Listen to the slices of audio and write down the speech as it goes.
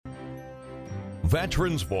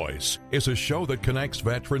Veterans Voice is a show that connects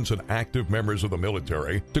veterans and active members of the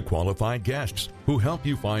military to qualified guests who help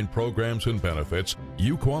you find programs and benefits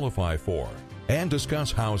you qualify for and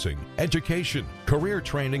discuss housing, education, career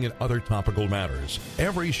training, and other topical matters.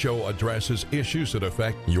 Every show addresses issues that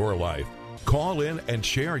affect your life. Call in and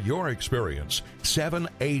share your experience.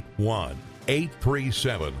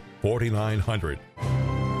 781-837-4900.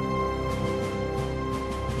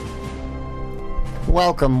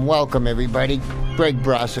 Welcome, everybody. Greg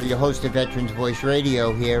Brasso, your host of Veterans Voice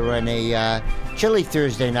Radio, here on a chilly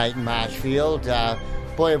Thursday night in Marshfield.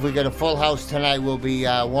 Boy, if we got a full house tonight, we'll be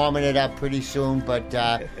warming it up pretty soon. But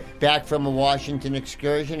back from a Washington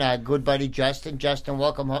excursion, our good buddy Justin. Justin,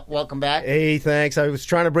 welcome back. Hey, thanks. I was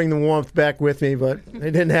trying to bring the warmth back with me, but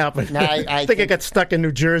it didn't happen. No, I think I got stuck in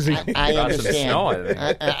New Jersey. I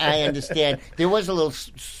understand. I understand. There was a little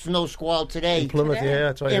snow squall today. In Plymouth, yeah,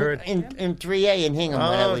 that's what I heard. In 3A in Hingham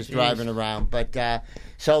when I was driving around. But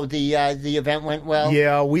so the event went well?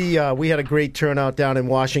 Yeah, we had a great turnout down in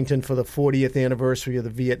Washington for the 40th anniversary of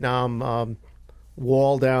the Vietnam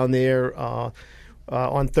Wall down there.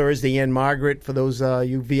 On Thursday, Ann Margaret, for those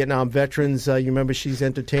you Vietnam veterans, you remember she's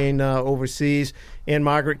entertained overseas. Ann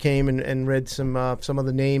Margaret came and read some of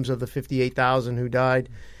the names of the 58,000 who died.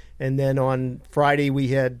 And then on Friday, we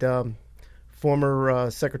had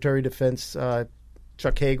former Secretary of Defense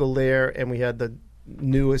Chuck Hagel there, and we had the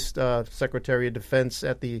newest Secretary of Defense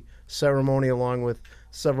at the ceremony, along with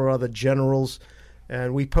several other generals.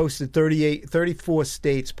 And we posted 34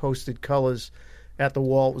 states posted colors at the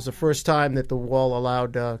wall. It was the first time that the wall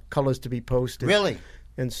allowed colors to be posted. Really?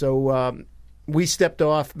 And so we stepped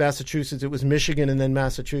off Massachusetts. It was Michigan and then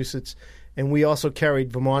Massachusetts. And we also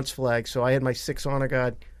carried Vermont's flag. So I had my 6 honor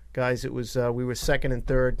guard guys. It was we were second and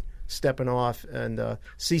third stepping off. And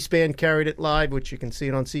C-SPAN carried it live, which you can see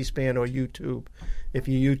it on C-SPAN or YouTube. If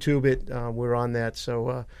you YouTube it, we're on that.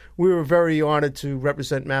 So we were very honored to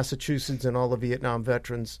represent Massachusetts and all the Vietnam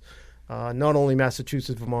veterans. Not only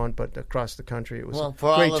Massachusetts, Vermont, but across the country. It was a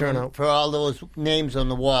great turnout. For all those names on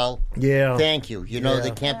the wall, yeah, thank you. You know,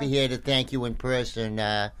 they can't be here to thank you in person. We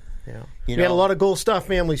had a lot of Gold Star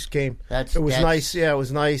families came. It was nice. Yeah, it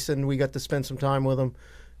was nice, and we got to spend some time with them.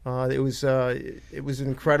 It was an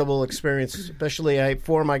incredible experience. Especially,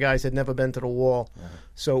 4 of my guys had never been to the wall,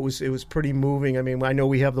 so it was pretty moving. I mean, I know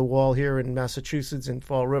we have the wall here in Massachusetts in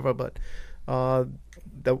Fall River, but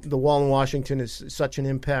the wall in Washington is such an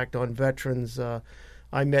impact on veterans. I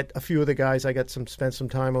met a few of the guys I spent some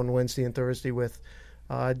time on Wednesday and Thursday with,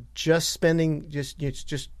 just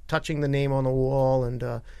touching the name on the wall,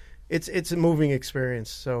 and it's a moving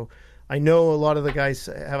experience. So I know a lot of the guys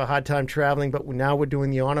have a hard time traveling, but now we're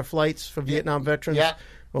doing the honor flights for Vietnam veterans. Yeah.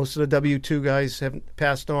 Most of the W-2 guys have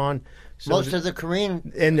passed on. So most of the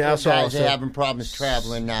Korean guys are having problems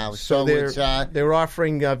traveling now. So they're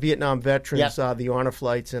offering Vietnam veterans the honor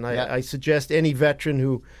flights, and I suggest any veteran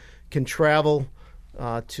who can travel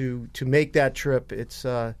to make that trip. It's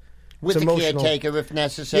with it's a caretaker if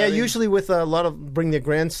necessary. Yeah, usually with bring their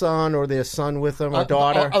grandson or their son with them or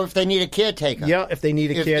daughter. Or if they need a caretaker. Yeah, if they need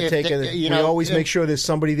a caretaker, we always make sure there's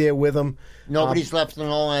somebody there with them. Nobody's left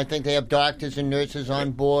alone. I think they have doctors and nurses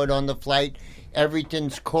on board on the flight.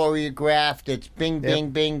 Everything's choreographed. It's bing,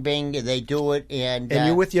 bing, bing, bing. They do it, and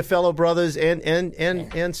you're with your fellow brothers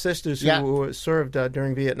and sisters who served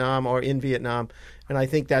during Vietnam or in Vietnam, and I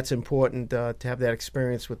think that's important to have that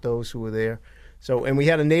experience with those who were there. So, and we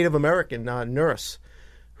had a Native American nurse,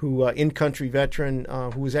 who in-country veteran,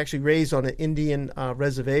 who was actually raised on an Indian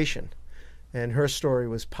reservation, and her story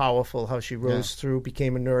was powerful. How she rose through,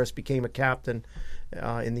 became a nurse, became a captain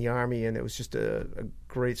in the Army, and it was just a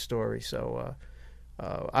great story. So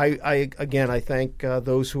I thank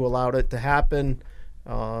those who allowed it to happen,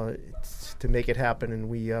 to make it happen, and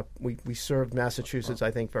we served Massachusetts, I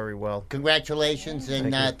think, very well. Congratulations,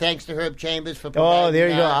 and thanks to Herb Chambers for providing. Oh, there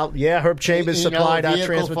you go. Herb Chambers supplied our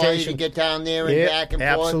transportation for you to get down there and back and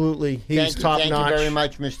forth. Absolutely, he's top notch. Thank you very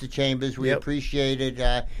much, Mr. Chambers. We appreciate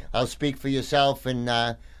it. I'll speak for yourself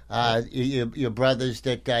and your brothers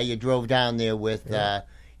that you drove down there with.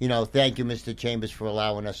 Thank you, Mr. Chambers, for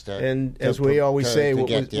allowing us to. And as we always say, what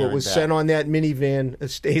was sent on that minivan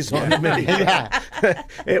stays on the minivan.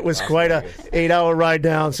 It was quite a 8-hour ride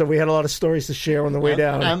down, so we had a lot of stories to share on the way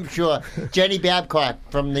down. I'm sure. Jenny Babcock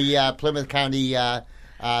from the Plymouth County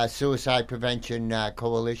Suicide Prevention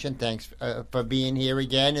Coalition. Thanks for being here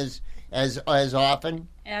again, as often.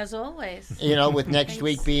 As always. With next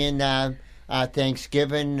week being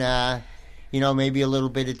Thanksgiving. Maybe a little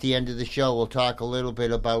bit at the end of the show, we'll talk a little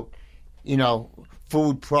bit about,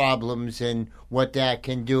 food problems and what that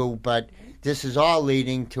can do. But this is all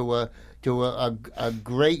leading to to a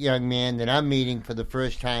great young man that I'm meeting for the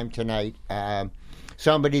first time tonight.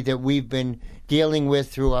 Somebody that we've been dealing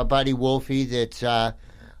with through our buddy Wolfie that's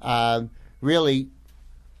really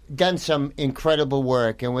done some incredible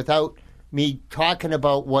work. And without me talking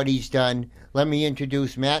about what he's done, let me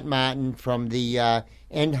introduce Matt Martin from the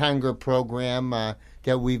End Hunger program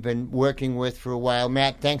that we've been working with for a while.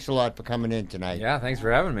 Matt, thanks a lot for coming in tonight. Yeah, thanks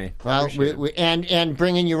for having me. Well, and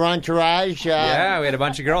bringing your entourage. Yeah, we had a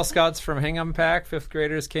bunch of Girl Scouts from Hingham Pack. 5th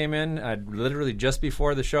graders came in literally just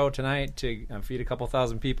before the show tonight to feed a couple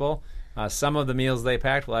thousand people. Some of the meals they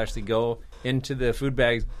packed will actually go into the food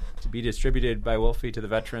bags to be distributed by Wolfie to the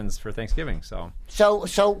veterans for Thanksgiving. So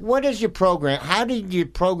what is your program? How did your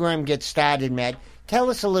program get started, Matt? Tell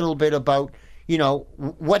us a little bit about,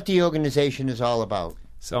 what the organization is all about.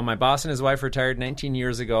 So my boss and his wife retired 19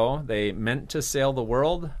 years ago. They meant to sail the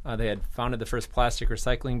world. They had founded the first plastic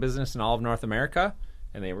recycling business in all of North America,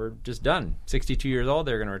 and they were just done. 62 years old,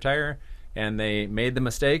 they were going to retire, and they made the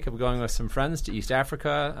mistake of going with some friends to East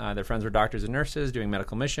Africa. Their friends were doctors and nurses doing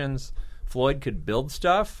medical missions. Floyd could build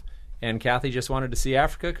stuff, and Kathy just wanted to see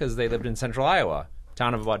Africa because they lived in central Iowa.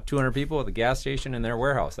 Town of about 200 people with a gas station in their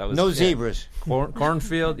warehouse. That was no zebras,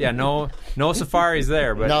 cornfield. Yeah, no safaris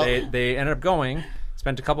there. But no. They ended up going,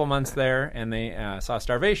 spent a couple months there, and they saw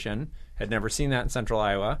starvation. Had never seen that in central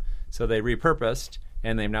Iowa, so they repurposed,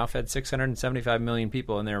 and they've now fed 675 million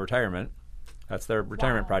people in their retirement. That's their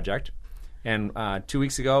retirement project. And 2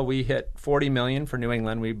 weeks ago, we hit 40 million for New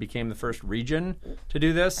England. We became the first region to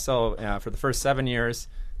do this. So for the first 7 years,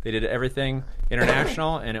 they did everything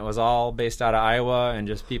international, and it was all based out of Iowa and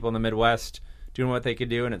just people in the Midwest doing what they could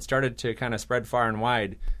do. And it started to kind of spread far and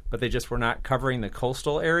wide, but they just were not covering the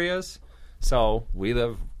coastal areas. So we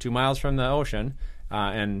live 2 miles from the ocean,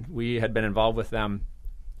 and we had been involved with them.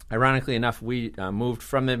 Ironically enough, we moved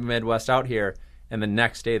from the Midwest out here, and the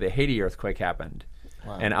next day the Haiti earthquake happened.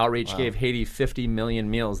 Wow. And Outreach gave Haiti 50 million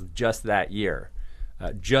meals just that year.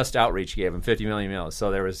 Just Outreach gave them 50 million meals. So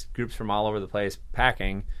there was groups from all over the place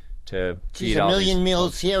packing to feed all these. 1 million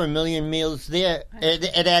meals here, 1 million meals there.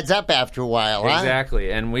 It adds up after a while, huh?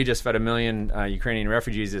 Exactly. And we just fed 1 million Ukrainian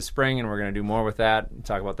refugees this spring, and we're going to do more with that. We'll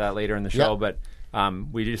talk about that later in the show. Yep. But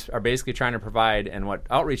we just are basically trying to provide, and what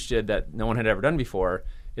Outreach did that no one had ever done before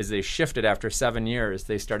is they shifted after 7 years.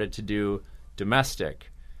 They started to do domestic.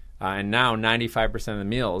 And now 95% of the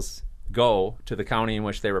meals go to the county in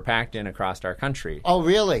which they were packed in across our country. Oh,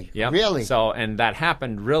 really? Yep. Really? So, and that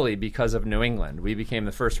happened really because of New England. We became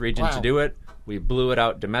the first region to do it. We blew it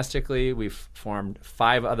out domestically. We've formed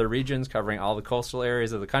 5 other regions covering all the coastal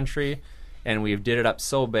areas of the country, and we've did it up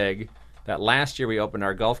so big that last year we opened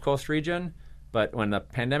our Gulf Coast region, but when the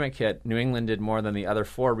pandemic hit, New England did more than the other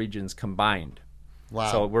 4 regions combined.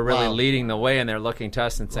 Wow. So we're really leading the way, and they're looking to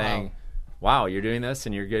us and saying, wow, you're doing this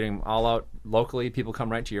and you're getting all out locally. People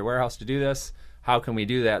come right to your warehouse to do this. How can we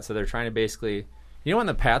do that? So they're trying to basically, when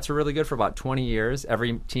the Pats were really good for about 20 years,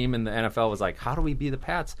 every team in the NFL was like, how do we be the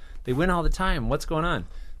Pats? They win all the time. What's going on?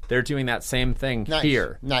 They're doing that same thing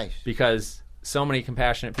here. Nice. Because so many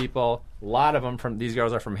compassionate people, a lot of them these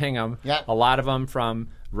girls are from Hingham, yep. A lot of them from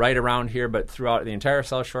right around here, but throughout the entire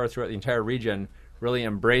South Shore, throughout the entire region, really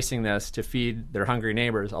embracing this to feed their hungry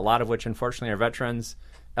neighbors, a lot of which unfortunately are veterans,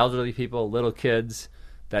 elderly people, little kids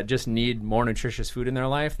that just need more nutritious food in their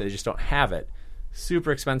life. They just don't have it.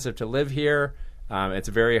 Super expensive to live here. It's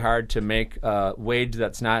very hard to make a wage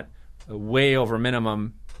that's not way over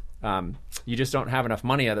minimum. You just don't have enough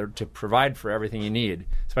money to provide for everything you need,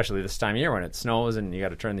 especially this time of year when it snows and you got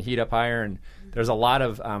to turn the heat up higher. And there's a lot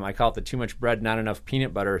of, I call it the too much bread, not enough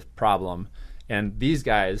peanut butter problem. And these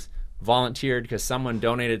guys volunteered because someone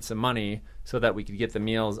donated some money so that we could get the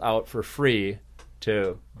meals out for free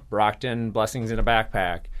to Brockton, Blessings in a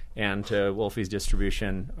Backpack, and to Wolfie's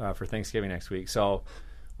distribution for Thanksgiving next week. So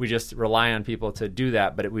we just rely on people to do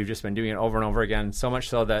that, but we've just been doing it over and over again, so much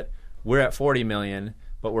so that we're at 40 million,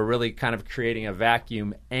 but we're really kind of creating a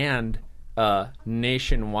vacuum and a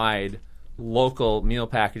nationwide local meal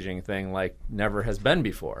packaging thing like never has been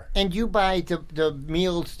before. And you buy the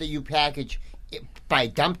meals that you package by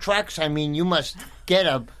dump trucks? I mean, you must get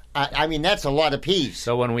that's a lot of peas.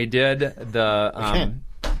 So when we did the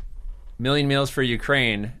Million Meals for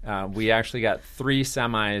Ukraine, we actually got 3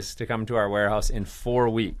 semis to come to our warehouse in 4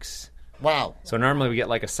 weeks. Wow. So normally we get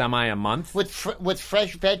like a semi a month. With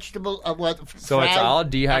fresh vegetable? So it's all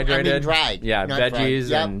dehydrated. Dried. Yeah, veggies dried.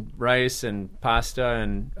 Yep. and rice and pasta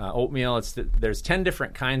and oatmeal. There's 10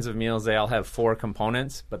 different kinds of meals. They all have 4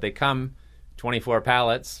 components, but they come 24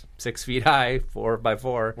 pallets, 6 feet high, 4 by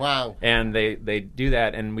 4. Wow. And they do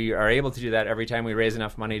that, and we are able to do that every time we raise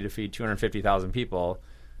enough money to feed 250,000 people.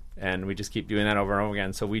 And we just keep doing that over and over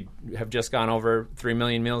again. So we have just gone over 3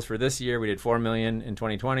 million meals for this year. We did 4 million in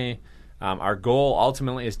 2020. Our goal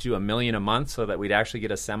ultimately is to do 1 million a month so that we'd actually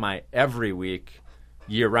get a semi every week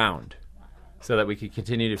year round so that we could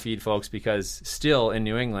continue to feed folks, because still in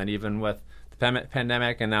New England, even with the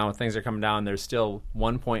pandemic and now things are coming down, there's still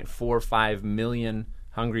 1.45 million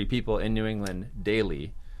hungry people in New England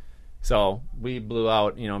daily. So we blew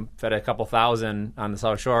out, fed a couple thousand on the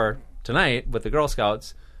South Shore tonight with the Girl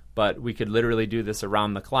Scouts, but we could literally do this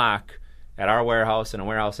around the clock at our warehouse and a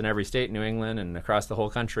warehouse in every state in New England and across the whole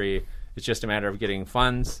country. It's just a matter of getting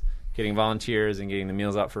funds, getting volunteers, and getting the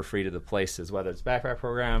meals out for free to the places, whether it's backpack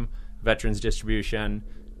program, veterans distribution.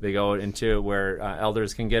 They go into where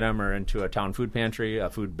elders can get them, or into a town food pantry, a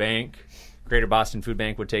food bank. Greater Boston Food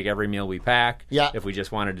Bank would take every meal we pack if we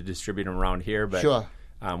just wanted to distribute them around here. But sure.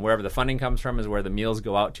 Wherever the funding comes from is where the meals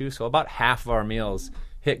go out to. So about half of our meals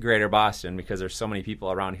hit Greater Boston because there's so many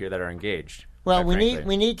people around here that are engaged. Well, we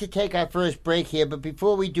need to take our first break here, but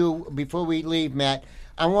before we leave, Matt,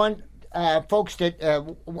 I want folks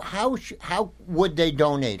that how would they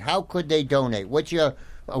donate? How could they donate? What's your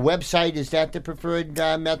website? Is that the preferred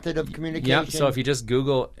method of communication? Yep. So if you just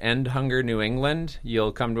Google End Hunger New England,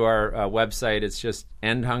 you'll come to our website. It's just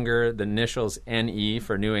End Hunger, the initials NE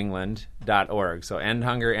for New England.org. So End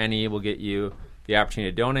Hunger NE will get you the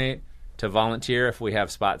opportunity to donate, to volunteer if we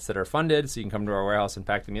have spots that are funded, so you can come to our warehouse and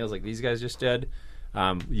pack the meals like these guys just did.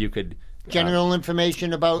 You could general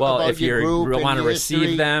information about if your group. You want to receive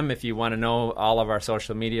history. them, if you want to know all of our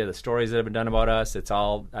social media, the stories that have been done about us, it's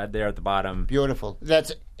all there at the bottom. Beautiful.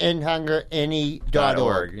 That's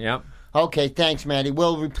endhungerne.org. Yep. Okay, thanks, Matty.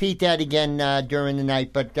 We'll repeat that again during the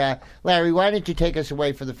night. But, Larry, why don't you take us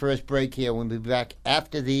away for the first break here? We'll be back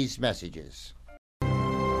after these messages.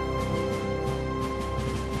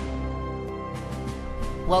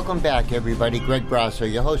 Welcome back, everybody. Greg Brasso,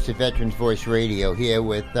 your host of Veterans Voice Radio, here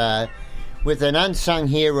with an unsung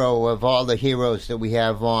hero of all the heroes that we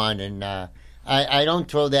have on. And I don't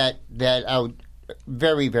throw that out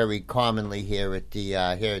very, very commonly here at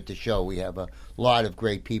the show. We have a lot of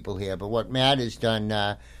great people here. But what Matt has done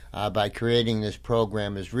by creating this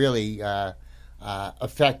program is really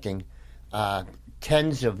affecting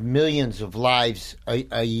tens of millions of lives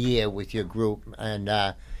a year with your group.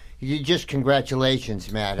 And just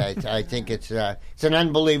congratulations, Matt. I think it's an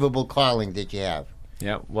unbelievable calling that you have.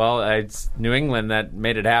 Yeah, well, it's New England that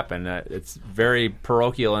made it happen. It's very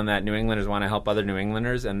parochial in that New Englanders want to help other New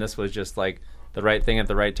Englanders, and this was just like the right thing at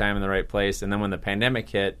the right time in the right place. And then when the pandemic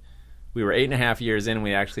hit, we were 8.5 years in,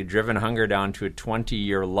 we actually driven hunger down to a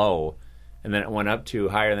 20-year low, and then it went up to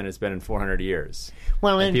higher than it's been in 400 years.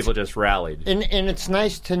 Well, and people just rallied. And it's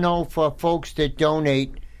nice to know for folks that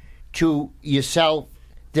donate to yourself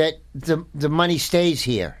that the money stays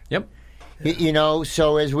here. Yep.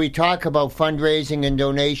 So as we talk about fundraising and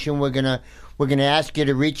donation, we're gonna ask you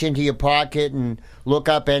to reach into your pocket and look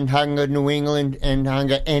up End Hunger New England,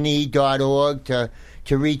 endhungerne.org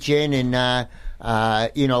to reach in and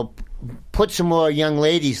put some more young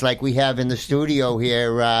ladies like we have in the studio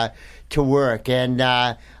here to work. And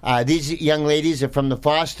these young ladies are from the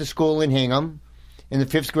Foster School in Hingham, in the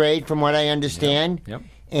 5th grade, from what I understand. Yep.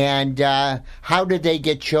 And how did they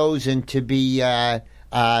get chosen to be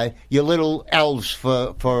your little elves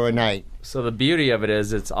for a night? So the beauty of it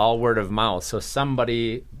is it's all word of mouth. So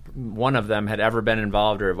one of them had ever been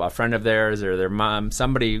involved, or a friend of theirs, or their mom,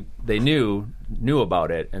 somebody they knew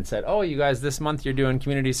about it and said, "Oh, you guys, this month you're doing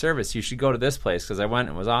community service. You should go to this place," because I went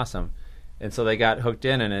and it was awesome. And so they got hooked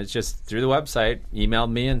in, and it's just through the website,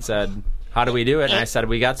 emailed me and said, "How do we do it?" And I said,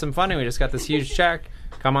 "We got some funding. We just got this huge check.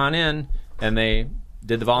 Come on in." And they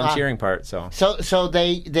did the volunteering part. So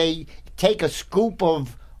they take a scoop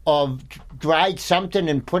of dried something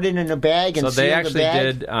and put it in a bag and so they seal actually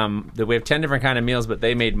the bag? did we have 10 different kind of meals, but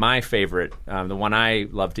they made my favorite, the one I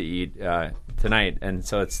love to eat tonight. And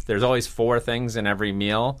so there's always 4 things in every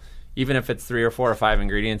meal. Even if it's 3 or 4 or 5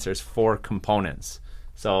 ingredients, there's 4 components.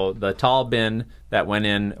 So the tall bin that went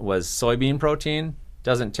in was soybean protein.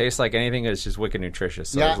 Doesn't taste like anything. It's just wicked nutritious.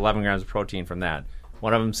 So there's 11 grams of protein from that.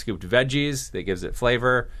 One of them scooped veggies that gives it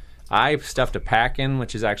flavor. I stuffed a pack in,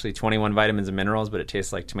 which is actually 21 vitamins and minerals, but it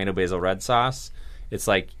tastes like tomato basil red sauce. It's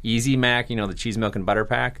like Easy Mac, the cheese, milk, and butter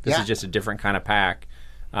pack. This is just a different kind of pack.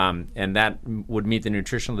 And that would meet the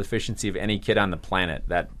nutritional deficiency of any kid on the planet,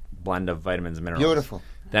 that blend of vitamins and minerals. Beautiful.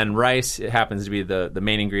 Then rice, it happens to be the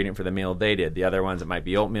main ingredient for the meal they did. The other ones, it might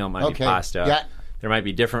be oatmeal, it might be pasta. Yeah. There might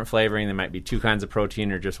be different flavoring. There might be 2 kinds of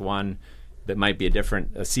protein or just one. That might be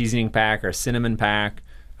a seasoning pack or a cinnamon pack.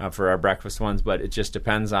 For our breakfast ones, but it just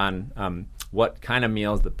depends on what kind of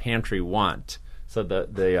meals the pantry want. So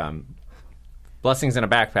the Blessings in a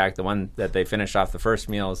Backpack, the one that they finished off the first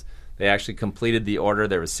meals, they actually completed the order.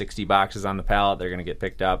 There was 60 boxes on the pallet. They're going to get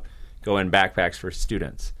picked up, go in backpacks for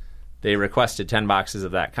students. They requested 10 boxes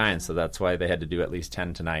of that kind, so that's why they had to do at least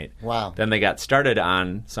 10 tonight. Wow. Then they got started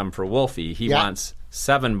on some for Wolfie. He wants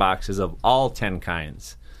 7 boxes of all 10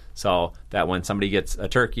 kinds. So that when somebody gets a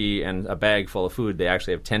turkey and a bag full of food, they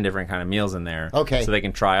actually have 10 different kind of meals in there. Okay. So they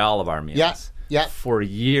can try all of our meals. Yeah. For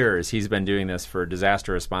years, he's been doing this for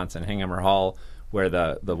disaster response in Hingham Hall, where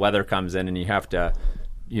the weather comes in and you don't know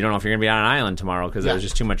if you're going to be on an island tomorrow because there was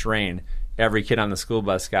just too much rain. Every kid on the school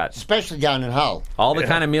bus got, especially down in Hull, all the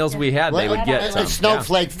kind of meals we had. They would get some.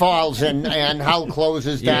 Snowflake falls and Hull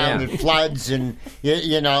closes down and floods and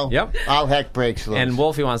all heck breaks loose. And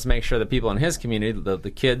Wolfie wants to make sure that people in his community, the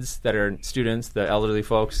kids that are students, the elderly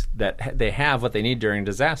folks, that they have what they need during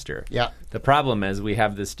disaster. Yeah. The problem is we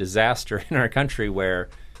have this disaster in our country where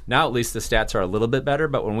now at least the stats are a little bit better,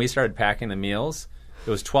 but when we started packing the meals, it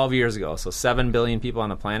was 12 years ago, so 7 billion people on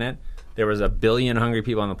the planet. There was 1 billion hungry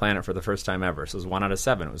people on the planet for the first time ever. So it was 1 out of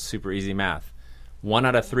 7. It was super easy math. 1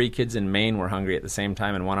 out of 3 kids in Maine were hungry at the same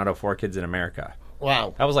time, and 1 out of 4 kids in America.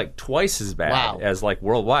 Wow. That was like twice as bad as like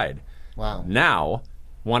worldwide. Wow. Now,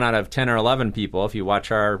 1 out of 10 or 11 people, if you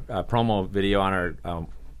watch our promo video on our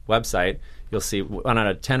website, you'll see 1 out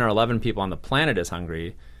of 10 or 11 people on the planet is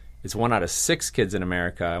hungry. It's 1 out of 6 kids in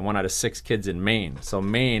America and 1 out of 6 kids in Maine. So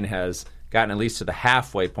Maine has gotten at least to the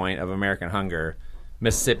halfway point of American hunger.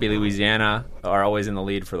 Mississippi, Louisiana are always in the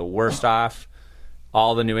lead for the worst off.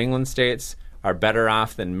 All the New England states are better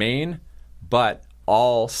off than Maine, but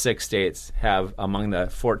all 6 states have among the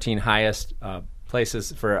 14 highest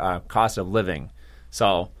places for cost of living.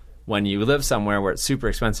 So when you live somewhere where it's super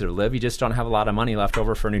expensive to live, you just don't have a lot of money left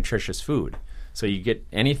over for nutritious food. So you get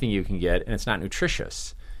anything you can get, and it's not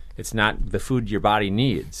nutritious. It's not the food your body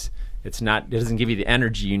needs. It doesn't give you the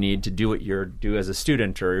energy you need to do what you do as a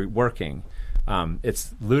student or working.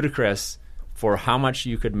 It's ludicrous for how much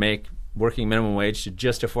you could make working minimum wage to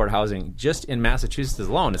just afford housing. Just in Massachusetts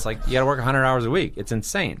alone, it's like you got to work 100 hours a week. It's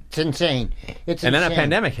insane. It's insane. Then a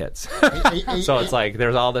pandemic hits. So it's like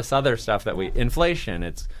there's all this other stuff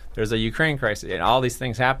inflation. There's a Ukraine crisis. And all these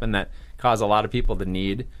things happen that cause a lot of people to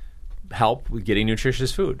need help with getting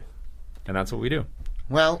nutritious food. And that's what we do.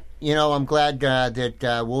 Well, I'm glad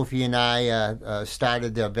that Wolfie and I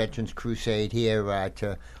started the Veterans Crusade here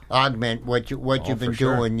to augment what you've been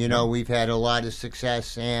doing. We've had a lot of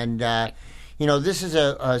success, and this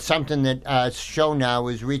is something that show now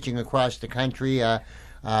is reaching across the country.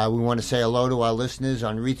 We want to say hello to our listeners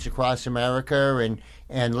on Reach Across America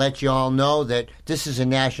and let you all know that this is a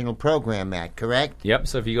national program, Matt, correct? Yep.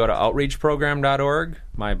 So if you go to outreachprogram.org,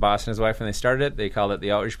 my boss and his wife, when they started it, they called it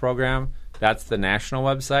the Outreach Program. That's the national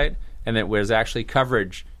website, and it was actually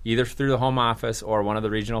coverage either through the home office or one of the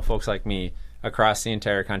regional folks like me across the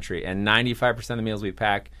entire country. And 95% of the meals we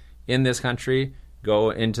pack in this country go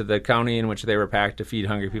into the county in which they were packed to feed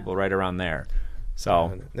hungry people right around there.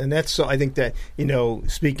 So, and that's so. I think that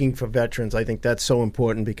speaking for veterans, I think that's so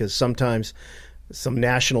important because sometimes some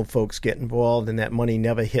national folks get involved, and that money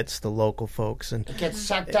never hits the local folks, and it gets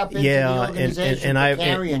sucked up into the organization for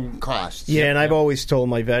carrying costs. Yeah, and I've always told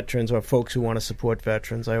my veterans or folks who want to support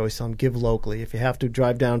veterans, I always tell them, give locally. If you have to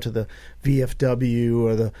drive down to the VFW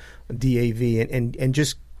or the DAV and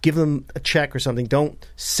just give them a check or something, don't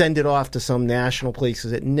send it off to some national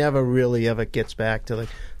places. It never really ever gets back to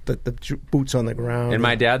the boots on the ground. And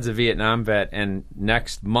my dad's a Vietnam vet, and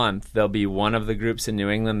next month there'll be one of the groups in New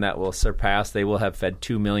England that will surpass. They will have fed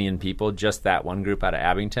 2 million people, just that one group out of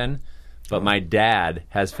Abington. But my dad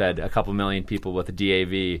has fed a couple million people with a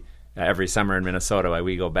DAV every summer in Minnesota.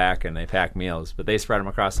 We go back and they pack meals, but they spread them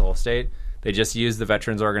across the whole state. They just use the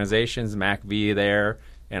veterans organizations, MACV there,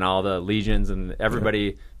 and all the legions and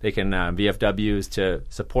everybody. They can VFWs to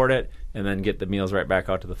support it, and then get the meals right back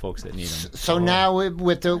out to the folks that need them. So now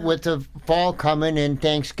with the fall coming and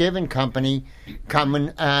Thanksgiving coming,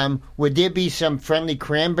 would there be some friendly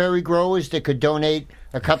cranberry growers that could donate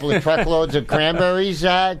a couple of truckloads of cranberries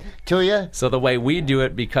to you? So the way we do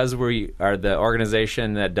it, because we are the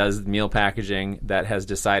organization that does meal packaging that has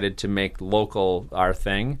decided to make local our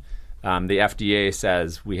thing, the FDA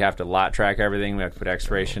says we have to lot track everything. We have to put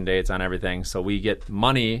expiration dates on everything. So we get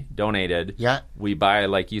money donated. Yeah. We buy,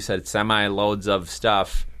 like you said, semi-loads of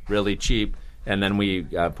stuff really cheap, and then we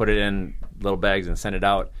put it in little bags and send it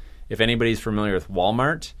out. If anybody's familiar with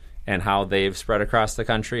Walmart and how they've spread across the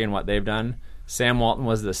country and what they've done, Sam Walton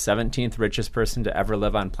was the 17th richest person to ever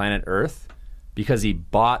live on planet Earth because he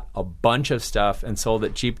bought a bunch of stuff and sold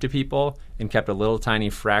it cheap to people and kept a little tiny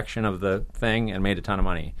fraction of the thing and made a ton of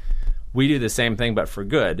money. We do the same thing, but for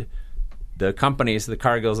good. the companies, the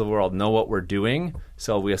Cargills of the world, know what we're doing.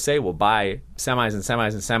 So we'll say we'll buy semis and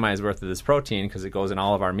semis and semis worth of this protein because it goes in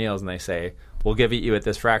all of our meals, and they say, we'll give it you at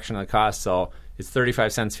this fraction of the cost. So it's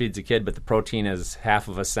 35 cents feeds a kid, but the protein is half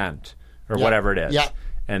of a cent or whatever it is. Yeah.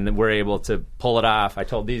 And then we're able to pull it off. I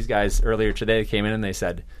told these guys earlier today, they came in and they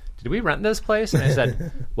said, did we rent this place? And I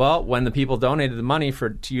said, well, when the people donated the money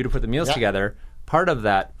to you to put the meals together, part of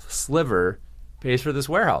that sliver pays for this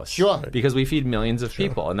warehouse. Sure. Because we feed millions of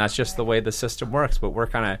people, and that's just the way the system works. But we're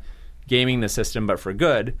kind of gaming the system, but for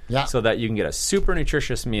good, so that you can get a super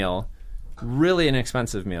nutritious meal, really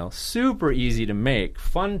inexpensive meal, super easy to make,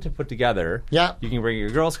 fun to put together. Yeah. You can bring your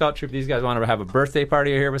Girl Scout troop. These guys want to have a birthday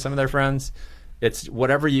party here with some of their friends. It's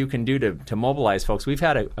whatever you can do to mobilize folks. We've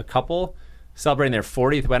had a couple celebrating their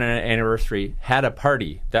 40th wedding anniversary, had a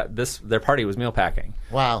party. Their party was meal packing.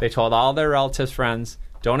 Wow. They told all their relatives, friends,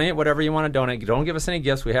 donate whatever you want to donate. Don't give us any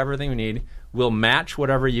gifts. We have everything we need. We'll match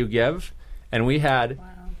whatever you give. And we had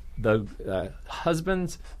the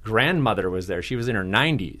husband's grandmother was there. She was in her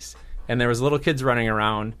 90s. And there was little kids running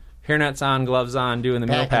around, hairnets on, gloves on, doing the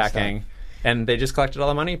meal packing. And they just collected all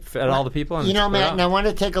the money, fed all the people. And Matt, and I want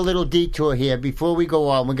to take a little detour here before we go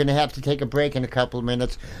on. We're going to have to take a break in a couple of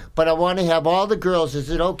minutes. But I want to have all the girls. Is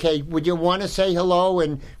it okay? Would you want to say hello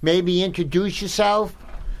and maybe introduce yourself?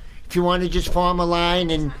 If you want to just form a line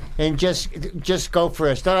and just go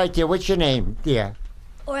first. All right, dear. What's your name, dear?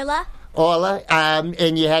 Orla. Orla.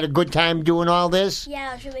 And you had a good time doing all this?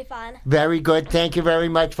 Yeah, it was really fun. Very good. Thank you very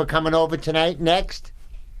much for coming over tonight. Next.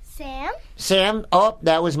 Sam. Sam. Oh,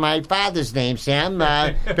 that was my father's name, Sam.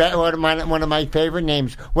 One of my favorite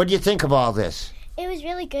names. What do you think of all this? It was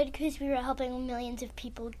really good because we were helping millions of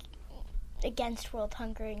people against world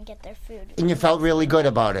hunger and get their food. And you felt really good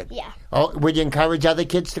about it? Yeah. Oh, would you encourage other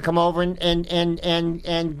kids to come over and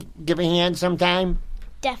give a hand sometime?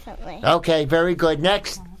 Definitely. Okay, very good.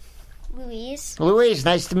 Next. Louise. Louise,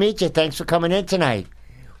 nice to meet you. Thanks for coming in tonight.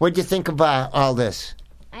 What do you think about all this?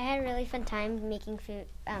 I had a really fun time making food,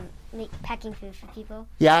 packing food for people.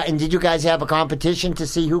 Yeah, and did you guys have a competition to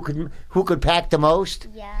see who could pack the most?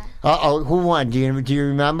 Yeah. Who won? Do you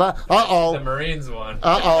remember? The Marines won.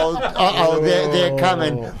 They're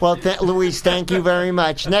coming. Well, Louise, thank you very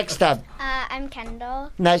much. Next up. I'm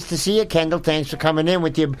Kendall. Nice to see you, Kendall. Thanks for coming in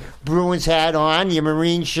with your Bruins hat on, your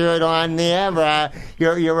Marine shirt on there.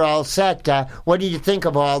 You're all set. What do you think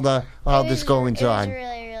of all this goings on? It was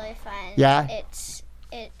really, really fun. Yeah?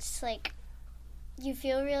 It's like you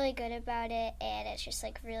feel really good about it, and it's just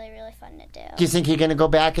like really, really fun to do. Do you think you're going to go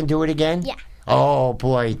back and do it again? Yeah. Oh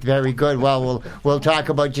boy, very good. Well, we'll talk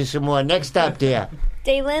about you some more. Next up, dear.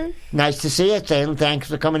 Daylin. Nice to see you, Daylin. Thanks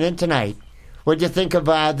for coming in tonight. What do you think of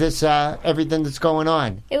this? Everything that's going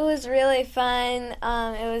on? It was really fun.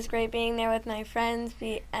 It was great being there with my friends,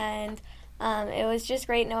 and it was just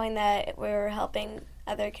great knowing that we were helping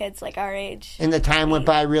other kids like our age. And the time went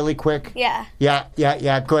by really quick. Yeah.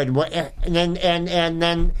 Yeah. Good. And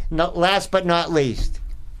then last but not least,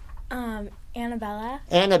 Annabella.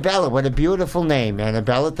 Annabella. What a beautiful name,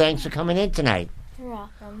 Annabella. Thanks for coming in tonight. You're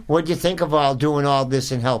welcome. What do you think of doing all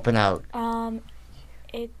this and helping out?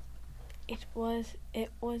 It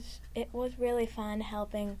was really fun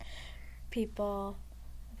helping people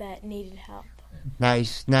that needed help.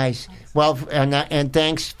 Nice. Well, and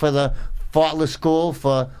thanks for the Faultless School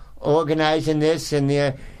for organizing this, and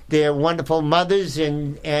their wonderful mothers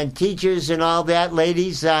and teachers and all that.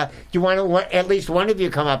 Ladies, do you want to at least one of you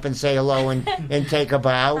come up and say hello and take a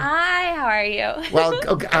bow? Hi, how are you? Well,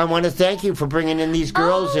 I want to thank you for bringing in these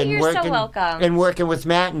girls and you're working so welcome. and working with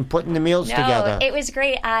Matt and putting the meals together. It was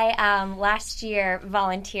great. I last year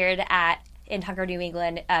volunteered in Tucker, New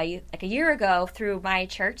England, like a year ago through my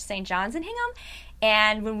church, St. John's in Hingham.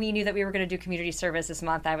 And when we knew that we were going to do community service this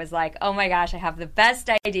month, I was like, oh my gosh, I have the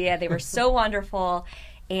best idea. They were so wonderful.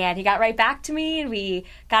 And he got right back to me, and we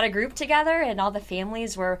got a group together, and all the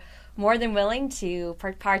families were more than willing to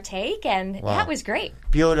partake, and that was great.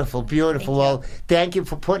 Beautiful. Well, thank you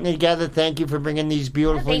for putting it together. Thank you for bringing these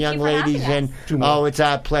beautiful young ladies in. Oh, it's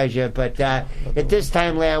our pleasure. But at this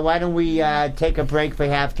time, Leah, why don't we take a break for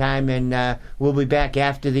halftime, and we'll be back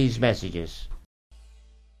after these messages.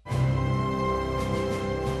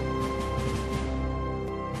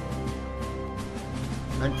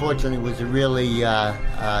 Unfortunately, it was a really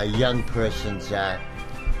young person's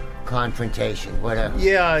confrontation. Whatever.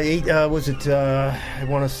 Yeah, was it? I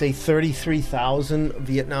want to say 33,000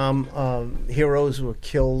 Vietnam heroes were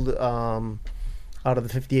killed. Out of the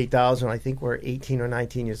 58,000, I think were 18 or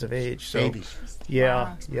 19 years of age. So, babies.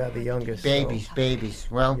 Yeah, the youngest. Babies.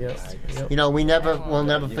 Well, Yep. we'll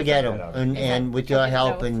never forget them. And with your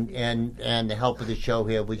help and the help of the show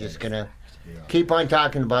here, we're just gonna Keep on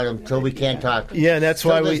talking about them till we can't talk. Yeah, that's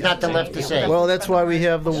why there's nothing left to say. Well, that's why we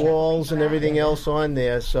have the walls and everything else on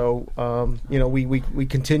there. So we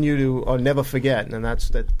continue to never forget, and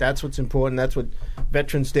that's what's important. That's what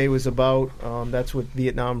Veterans Day was about. That's what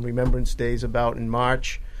Vietnam Remembrance Day is about in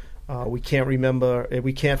March. We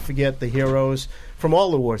can't forget the heroes from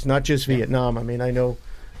all the wars, not just Vietnam. I mean, I know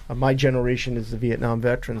my generation is the Vietnam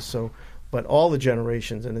veterans, but all the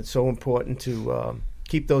generations, and it's so important to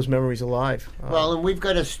keep those memories alive. Well, and we've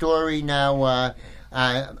got a story now.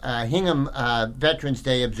 Hingham Veterans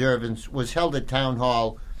Day observance was held at Town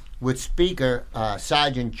Hall with Speaker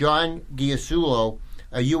Sergeant John Giasulo,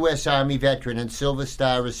 a U.S. Army veteran and Silver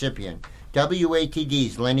Star recipient.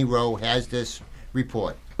 WATD's Lenny Rowe has this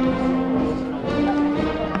report.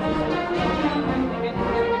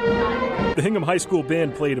 The Hingham High School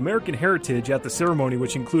Band played American Heritage at the ceremony,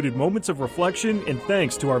 which included moments of reflection and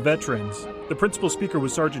thanks to our veterans. The principal speaker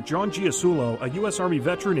was Sergeant John Giasulo, a U.S. Army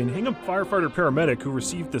veteran and Hingham firefighter-paramedic who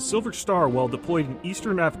received the Silver Star while deployed in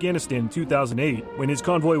eastern Afghanistan in 2008. When his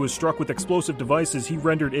convoy was struck with explosive devices, he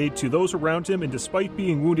rendered aid to those around him, and despite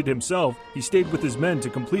being wounded himself, he stayed with his men to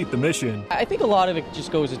complete the mission. I think a lot of it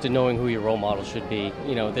just goes into knowing who your role model should be.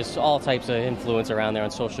 You know, there's all types of influence around there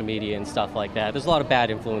on social media and stuff like that. There's a lot of bad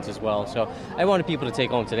influence as well, so I wanted people to take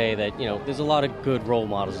home today that, there's a lot of good role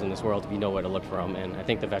models in this world if you know where to look for them, and I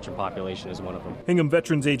think the veteran population is one of them. Hingham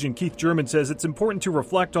Veterans Agent Keith German says it's important to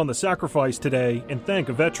reflect on the sacrifice today and thank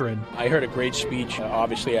a veteran. I heard a great speech.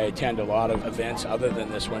 Obviously, I attend a lot of events other than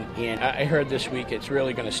this one, and I heard this week it's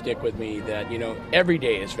really going to stick with me that, every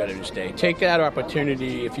day is Veterans Day. Take that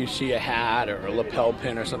opportunity if you see a hat or a lapel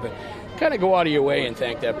pin or something. Kind of go out of your way and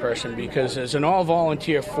thank that person, because as an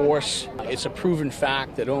all-volunteer force, it's a proven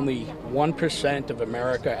fact that only 1% of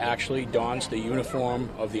America actually dons the uniform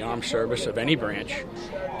of the armed service of any branch.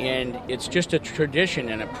 And it's just a tradition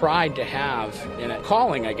and a pride to have, and a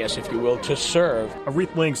calling, I guess, if you will, to serve. A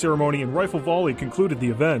wreath-laying ceremony and rifle volley concluded the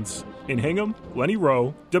events. In Hingham, Lenny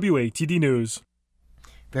Rowe, WATD News.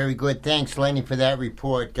 Very good. Thanks, Lenny, for that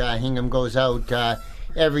report. Hingham goes out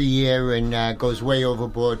every year and goes way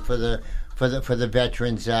overboard for the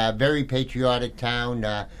veterans. Very patriotic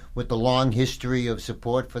town with a long history of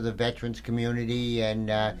support for the veterans community.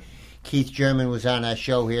 And Keith German was on our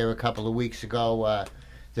show here a couple of weeks ago.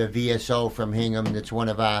 The VSO from Hingham, that's one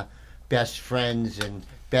of our best friends and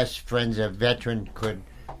best friends a veteran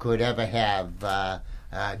could ever have.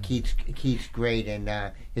 Keith's great,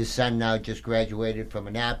 and his son now just graduated from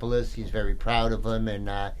Annapolis. He's very proud of him,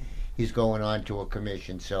 and he's going on to a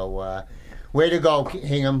commission. So way to go,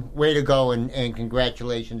 Hingham. Way to go, and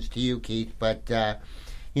congratulations to you, Keith. But,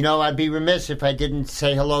 I'd be remiss if I didn't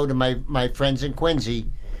say hello to my friends in Quincy.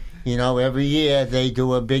 Every year they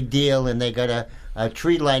do a big deal, and they got a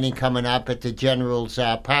tree lighting coming up at the General's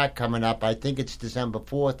Park coming up. I think it's December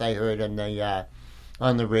 4th, I heard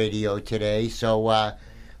on the radio today. So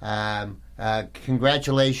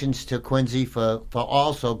congratulations to Quincy for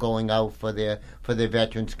also going out for their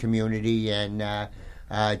veterans community. And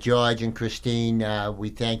George and Christine, we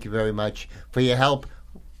thank you very much for your help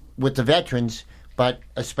with the veterans, but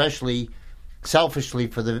especially selfishly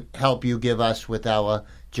for the help you give us with our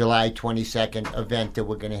July 22nd event that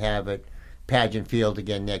we're going to have at Pageant Field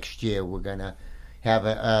again next year. We're going to have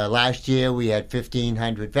last year we had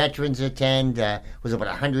 1,500 veterans attend. It was about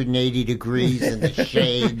 180 degrees in the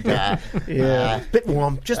shade. A bit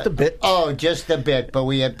warm, just a bit. Just a bit. But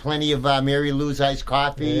we had plenty of Mary Lou's iced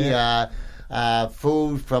coffee,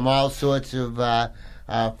 food from all sorts of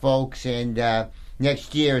folks. And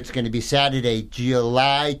next year it's going to be Saturday,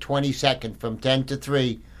 July 22nd from 10 to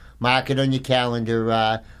 3. Mark it on your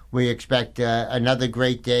calendar. We expect another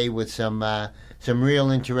great day with some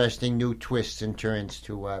real interesting new twists and turns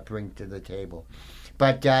to bring to the table.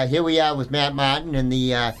 But here we are with Matt Martin and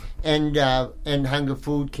the End Hunger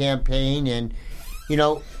Food Campaign. And,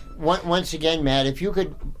 once again, Matt, if you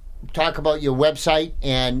could talk about your website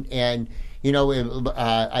and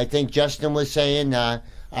I think Justin was saying,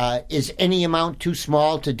 is any amount too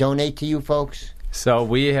small to donate to you folks? So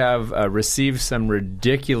we have received some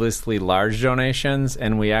ridiculously large donations,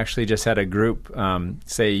 and we actually just had a group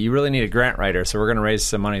say, you really need a grant writer, so we're going to raise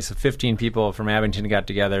some money. So 15 people from Abington got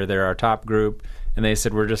together. They're our top group, and they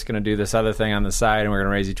said, we're just going to do this other thing on the side, and we're going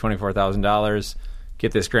to raise you $24,000,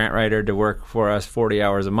 get this grant writer to work for us 40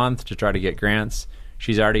 hours a month to try to get grants.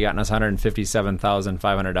 She's already gotten us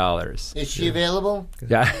 $157,500. Is she available?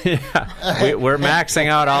 Yeah. We're maxing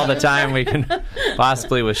out all the time we can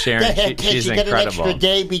possibly with Sharon. She's get incredible. An extra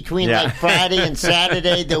day between like Friday and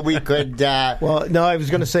Saturday that we could. Well, no, I was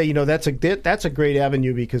going to say, that's a great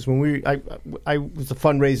avenue, because when I was the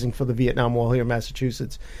fundraising for the Vietnam Wall here in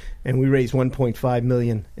Massachusetts, and we raised $1.5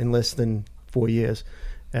 million in less than 4 years,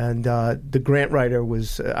 and the grant writer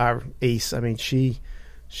was our ace. I mean, she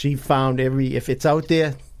found if it's out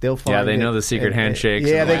there, they'll find it. Yeah, they know the secret handshakes.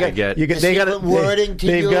 Yeah, they got they've got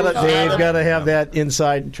to have that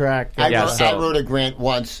inside track. I wrote a grant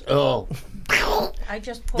once. Oh. I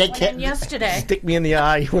just put one in yesterday. Stick me in the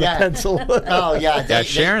eye with a pencil. Oh, yeah.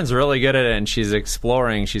 Sharon's really good at it, and she's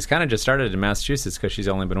exploring. She's kind of just started in Massachusetts because she's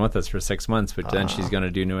only been with us for 6 months, but then she's going to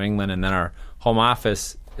do New England, and then our home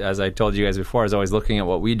office, as I told you guys before, is always looking at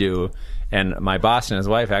what we do. And my boss and his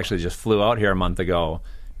wife actually just flew out here a month ago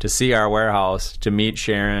to see our warehouse, to meet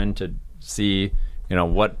Sharon, to see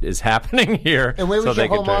what is happening here. And where was your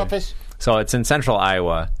home office? So it's in central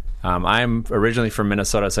Iowa. I'm originally from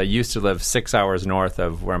Minnesota, so I used to live 6 hours north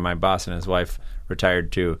of where my boss and his wife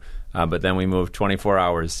retired to, but then we moved 24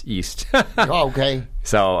 hours east. Okay.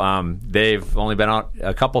 So they've only been out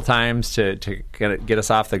a couple times to get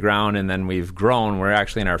us off the ground, and then we've grown. We're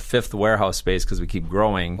actually in our 5th warehouse space because we keep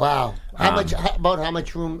growing. Wow. How much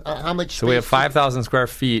room? How much space? So we have 5,000 square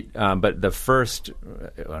feet, but the first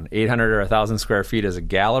 800 or 1,000 square feet is a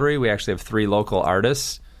gallery. We actually have 3 local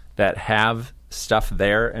artists that have stuff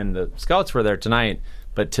there, and the Scouts were there tonight,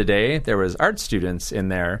 but today there was art students in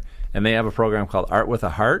there, and they have a program called Art with a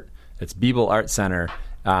Heart. It's Biebel Art Center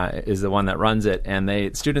is the one that runs it,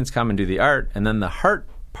 and students come and do the art, and then the heart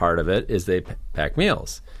part of it is they pack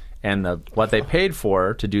meals, and what they paid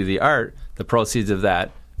for to do the art, the proceeds of that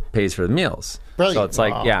pays for the meals. Brilliant. So it's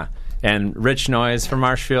like, and Rich Noyes from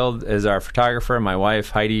Marshfield is our photographer. My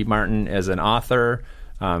wife, Heidi Martin, is an author.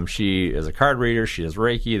 She is a card reader. She does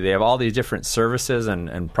Reiki. They have all these different services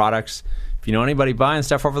and products. If you know anybody buying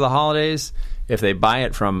stuff over the holidays, if they buy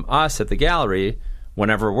it from us at the gallery,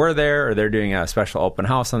 whenever we're there, or they're doing a special open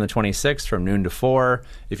house on the 26th from noon to 4,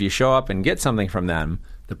 if you show up and get something from them,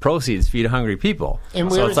 the proceeds feed hungry people.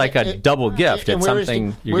 So it's like a double gift. It's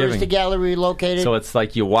something you're giving. Where is the gallery located? So it's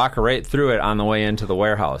like you walk right through it on the way into the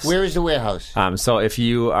warehouse. Where is the warehouse? So if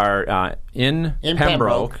you are in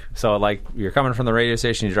Pembroke, so like you're coming from the radio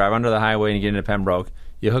station, you drive under the highway and you get into Pembroke,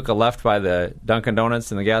 you hook a left by the Dunkin'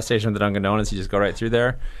 Donuts and the gas station of the Dunkin' Donuts, you just go right through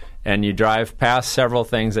there, and you drive past several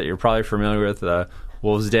things that you're probably familiar with, the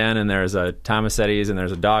Wolf's Den, and there's a Tomasetti's, and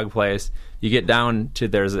there's a dog place. You get down to,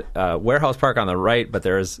 there's a warehouse park on the right, but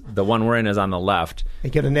there's the one we're in is on the left. I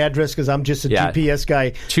get an address because I'm just a GPS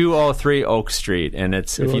guy. 203 Oak Street, and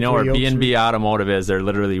it's if you know where B&B Automotive is, they're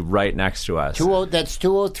literally right next to us. That's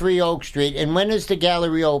 203 Oak Street. And when is the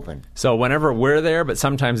gallery open? So whenever we're there, but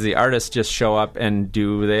sometimes the artists just show up and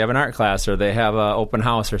they have an art class, or they have an open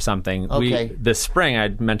house or something. Okay. This spring, I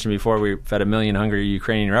mentioned before, we fed 1 million hungry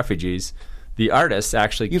Ukrainian refugees. The artists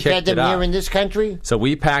actually kicked it up. You fed them here in this country? So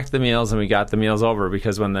we packed the meals and we got the meals over,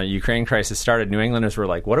 because when the Ukraine crisis started, New Englanders were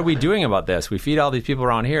like, what are we doing about this? We feed all these people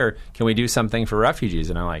around here. Can we do something for refugees?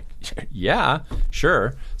 And I'm like, yeah,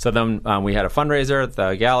 sure. So then we had a fundraiser at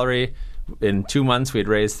the gallery. In 2 months, we had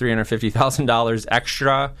raised $350,000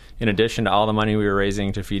 extra in addition to all the money we were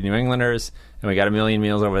raising to feed New Englanders. And we got 1 million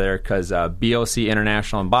meals over there because BOC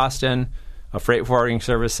International in Boston, a freight forwarding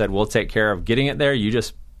service, said, we'll take care of getting it there. You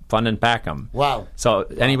just fund and pack them. Wow. So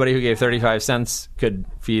anybody who gave 35 cents could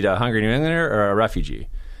feed a hungry New Englander or a refugee.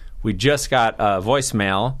 We just got a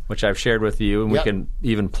voicemail, which I've shared with you, and we can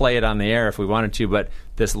even play it on the air if we wanted to, but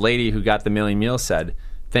this lady who got the million meals said,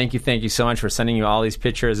 thank you so much for sending you all these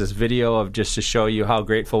pictures, this video of just to show you how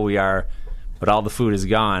grateful we are, but all the food is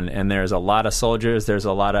gone, and there's a lot of soldiers, there's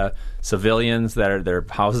a lot of civilians that their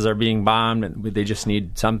houses are being bombed, and they just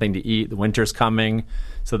need something to eat. The winter's coming.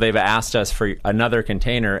 So they've asked us for another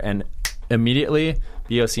container, and immediately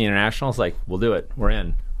BOC International is like, we'll do it. We're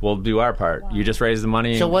in. We'll do our part. Wow. You just raise the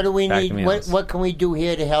money. So what do we need? What can we do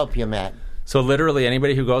here to help you, Matt? So literally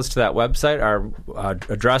anybody who goes to that website, our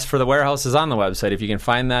address for the warehouse is on the website. If you can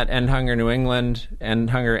find that End Hunger New England,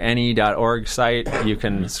 endhungerne.org site, you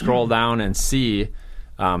can scroll down and see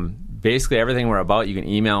basically everything we're about. You can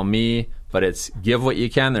email me. But it's give what you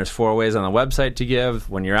can. There's 4 ways on the website to give.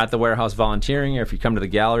 When you're at the warehouse volunteering, or if you come to the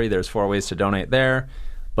gallery, there's 4 ways to donate there.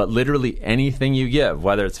 But literally anything you give,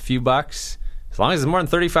 whether it's a few bucks, as long as it's more than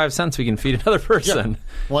 35 cents, we can feed another person. Yep.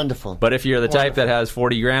 Wonderful. But if you're the type that has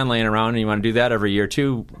 40 grand laying around and you want to do that every year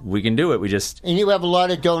too, we can do it. And you have a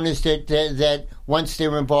lot of donors that once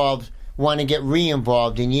they're involved, want to get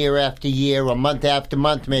re-involved, and year after year or month after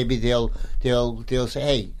month, maybe they'll say,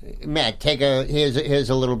 "Hey, Matt, here's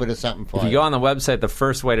a little bit of something for you." If you go on the website, the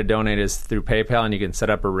first way to donate is through PayPal, and you can set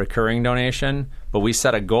up a recurring donation. But we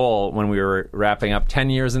set a goal when we were wrapping up 10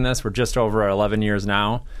 years in this. We're just over 11 years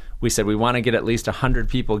now. We said we want to get at least 100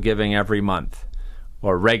 people giving every month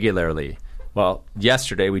or regularly. Well,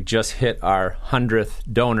 yesterday we just hit our 100th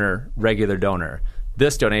regular donor.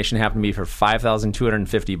 This donation happened to be for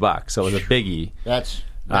 $5,250, so it was a biggie. That's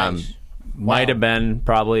nice. Might have been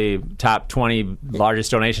probably top 20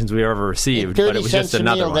 largest donations we've ever received, but it was just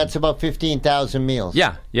another one. That's about 15,000 meals.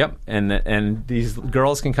 Yeah, yep. And these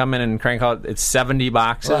girls can come in and crank out, it's 70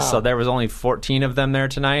 boxes, Wow. so there was only 14 of them there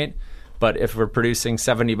tonight. But if we're producing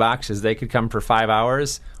 70 boxes, they could come for 5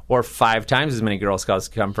 hours, or 5 times as many Girl Scouts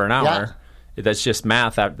could come for an hour. Yeah. That's just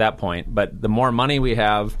math at that point. But the more money we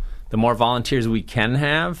have, the more volunteers we can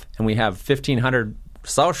have, and we have 1,500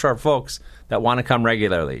 South Shore folks that want to come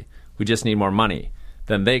regularly. We just need more money.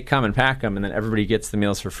 Then they come and pack them, and then everybody gets the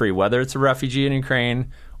meals for free, whether it's a refugee in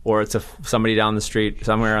Ukraine or it's somebody down the street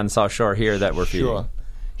somewhere on the South Shore here that we're feeding.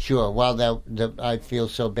 Sure. Well, I feel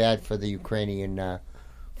so bad for the Ukrainian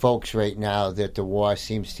folks right now that the war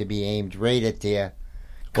seems to be aimed right at their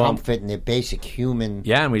comfort and their basic human.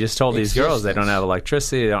 Yeah, and we just told these girls existence. they don't have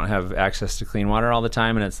electricity, they don't have access to clean water all the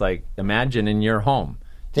time, and it's like, imagine in your home.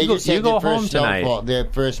 They you just go, had you go their home first tonight. snowfall, their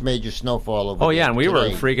first major snowfall over Oh yeah, and we were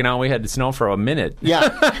today. freaking out. We had snow for a minute. Yeah.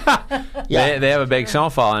 They have a big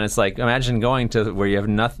snowfall, and it's like, imagine going to where you have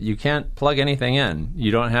nothing. You can't plug anything in.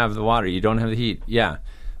 You don't have the water. You don't have the heat. Yeah,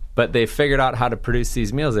 but they figured out how to produce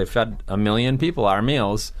these meals. They fed 1 million people our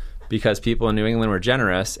meals because people in New England were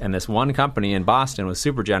generous, and this one company in Boston was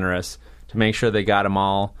super generous to make sure they got them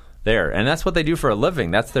all there. And that's what they do for a living.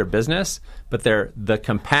 That's their business. But they're the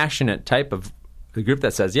compassionate type of the group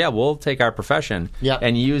that says, yeah, we'll take our profession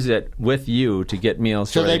and use it with you to get meals.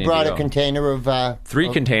 So to where they brought need a to go. container of 3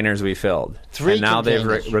 containers we filled. 3 and now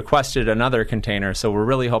containers. they've requested another container. So we're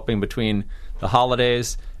really hoping between the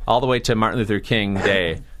holidays all the way to Martin Luther King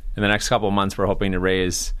Day, in the next couple of months, we're hoping to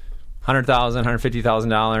raise $100,000,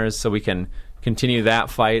 $150,000 so we can continue that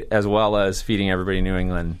fight as well as feeding everybody in New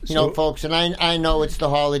England. You know, folks, and I know it's the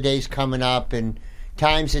holidays coming up, and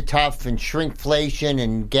times are tough, and shrinkflation,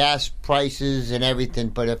 and gas prices, and everything.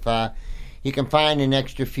 But if you can find an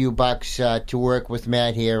extra few bucks to work with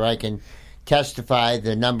Matt here, I can testify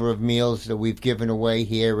the number of meals that we've given away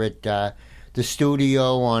here at the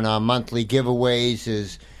studio on our monthly giveaways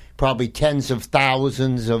is probably tens of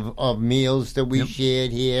thousands of meals that we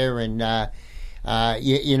shared here, and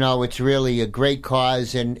you know, it's really a great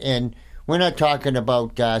cause, and we're not talking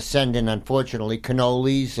about sending, unfortunately,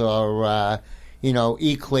 cannolis or you know,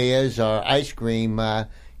 eclairs or ice cream.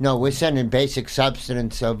 No, we're sending basic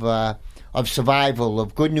substance of survival,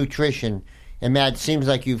 of good nutrition. And Matt, it seems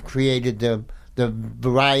like you've created the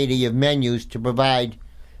variety of menus to provide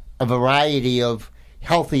a variety of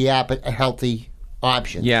healthy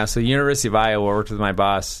options. Yeah, so University of Iowa worked with my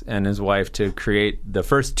boss and his wife to create the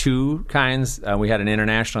first 2 kinds. We had an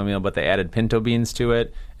international meal, but they added pinto beans to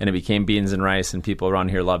it, and it became beans and rice, and people around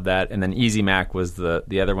here loved that. And then Easy Mac was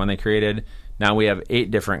the other one they created. Now we have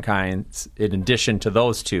 8 different kinds in addition to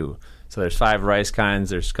those 2. So there's 5 rice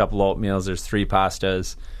kinds, there's a couple oatmeals, there's 3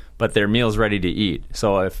 pastas, but they're meals ready to eat.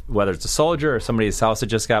 So whether it's a soldier or somebody's house that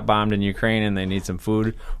just got bombed in Ukraine and they need some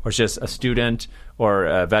food, or it's just a student or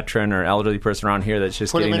a veteran or elderly person around here that's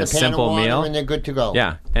just getting a simple meal, and they're good to go.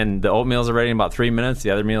 Yeah, and the oatmeals are ready in about 3 minutes.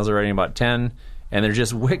 The other meals are ready in about 10, and they're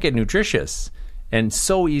just wicked nutritious and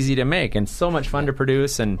so easy to make and so much fun to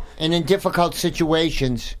produce. And in difficult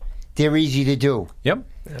situations, they're easy to do. Yep.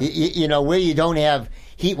 You know, where you don't have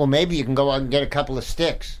heat, well, maybe you can go out and get a couple of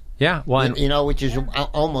sticks. Yeah, well, you know, which is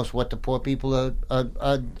almost what the poor people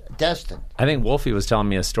are destined. I think Wolfie was telling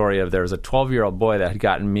me a story of there was a 12-year-old boy that had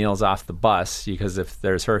gotten meals off the bus because if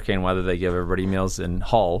there's hurricane weather, they give everybody meals in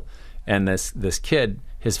Hull. And this kid,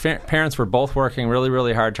 his parents were both working really,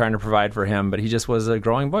 really hard trying to provide for him, but he just was a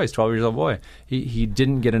growing boy. He's a 12-year-old boy. He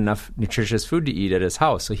didn't get enough nutritious food to eat at his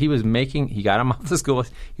house. So he got him off the school.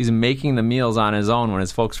 He was making the meals on his own when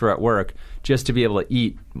his folks were at work just to be able to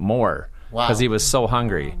eat more. Wow. Because he was so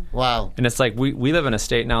hungry. Wow. And it's like we live in a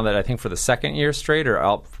state now that I think for the second year straight,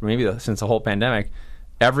 or maybe since the whole pandemic,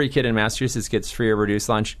 every kid in Massachusetts gets free or reduced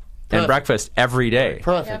lunch and breakfast every day.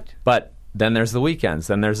 Perfect. Yep. But then there's the weekends.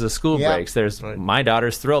 Then there's the school breaks. My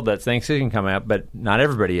daughter's thrilled that Thanksgiving coming up, but not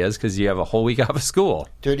everybody is because you have a whole week off of school.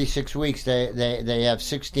 36 weeks. They have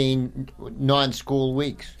 16 non-school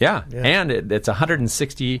weeks. Yeah. And it's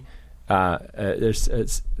 160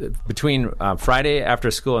 It's between Friday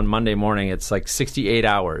after school and Monday morning. It's like 68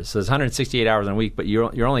 hours. So it's 168 hours in a week, but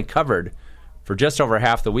you're only covered for just over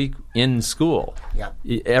half the week in school. Yep.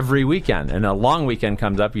 Every weekend. And a long weekend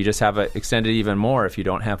comes up, you just have it extended even more if you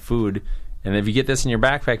don't have food. And if you get this in your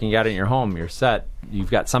backpack and you got it in your home, you're set. You've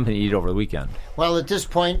got something to eat over the weekend. Well, at this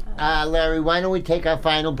point, Larry, why don't we take our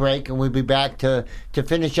final break, and we'll be back to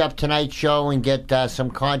finish up tonight's show and get some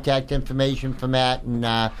contact information from Matt.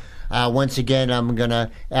 And once again, I'm going to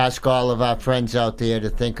ask all of our friends out there to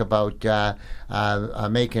think about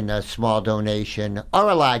making a small donation or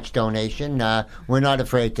a large donation. We're not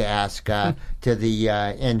afraid to ask to the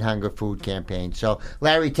End Hunger Food Campaign. So,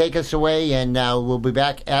 Larry, take us away, and we'll be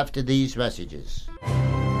back after these messages.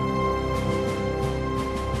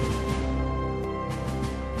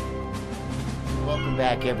 Welcome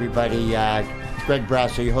back, everybody. Greg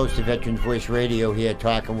Brasso, your host of Veterans Voice Radio, here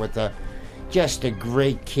talking with just a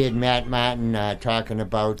great kid, Matt Martin, talking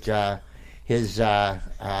about his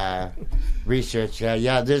research.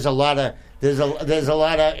 Yeah, there's a lot of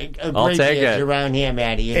great kids around here,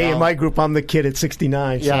 Matty. You know? In my group, I'm the kid at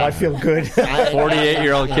 69, so I feel good.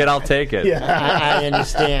 48-year-old kid, I'll take it. Yeah. I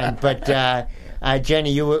understand, but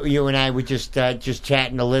Jenny, you and I were just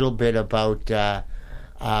chatting a little bit about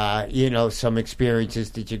some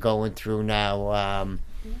experiences that you're going through now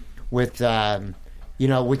with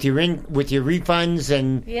with your refunds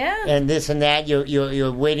and this and that.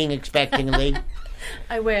 You're waiting expectantly.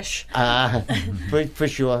 I wish. For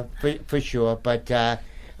sure. But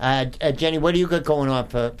Jenny, what do you got going on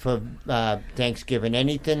for Thanksgiving?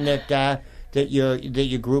 Anything that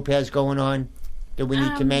your group has going on that we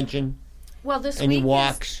need to mention? Well, this Any week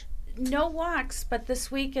walks? No walks, but this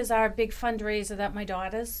week is our big fundraiser that my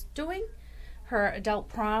daughter's doing. Her adult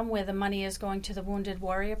prom, where the money is going to the Wounded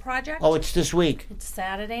Warrior Project. Oh, it's this week. It's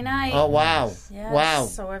Saturday night. Oh, wow. Yes, wow.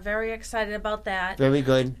 So we're very excited about that. Very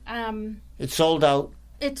good. It's sold out.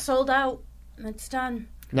 It's sold out. It's done.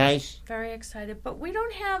 Nice. Very excited. But we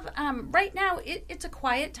don't have, right now, it's a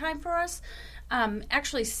quiet time for us.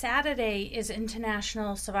 Actually, Saturday is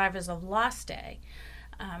International Survivors of Loss Day.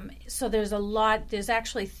 So there's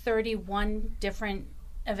actually 31 different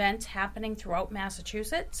events happening throughout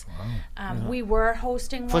Massachusetts. Wow. We were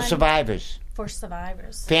hosting for one survivors. For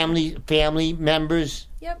survivors. Family members.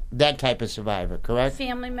 Yep. That type of survivor, correct?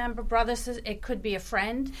 Family member, brothers. It could be a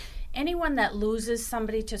friend. Anyone that loses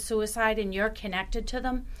somebody to suicide and you're connected to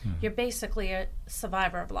them, you're basically a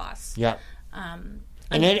survivor of loss. Yeah.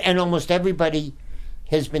 And almost everybody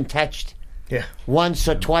has been touched. Yeah. Once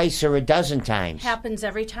or twice or a dozen times. Happens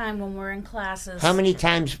every time when we're in classes. How many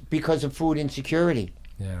times because of food insecurity?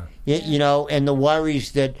 Yeah. And the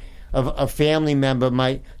worries that a family member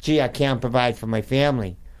might, I can't provide for my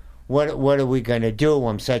family. What are we going to do?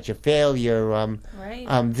 I'm such a failure. Right.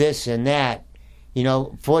 This and that.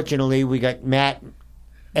 Fortunately, we got Matt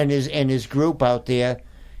and his group out there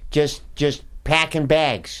just packing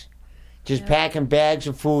bags. Packing bags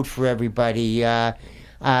of food for everybody.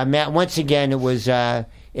 Matt, once again, it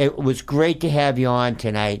was great to have you on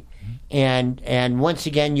tonight. And once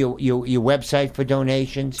again, your website for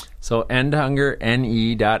donations? So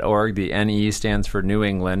endhungerne.org. The NE stands for New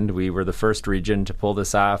England. We were the first region to pull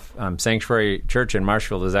this off. Sanctuary Church in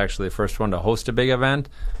Marshfield was actually the first one to host a big event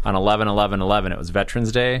on 11/11/11. It was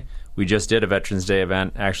Veterans Day. We just did a Veterans Day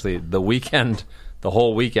event. Actually, the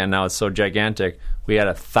whole weekend, now it's so gigantic, we had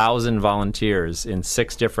 1,000 volunteers in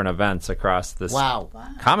 6 different events across this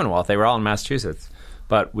Commonwealth. They were all in Massachusetts.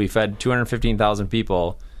 But we fed 215,000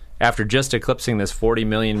 people. After just eclipsing this 40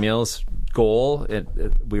 million meals goal,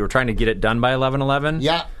 we were trying to get it done by 11/11.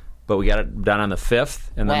 Yeah. But we got it done on the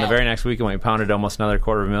 5th. And then the very next weekend, we pounded almost another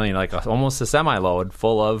 250,000, like almost a semi-load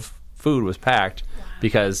full of food was packed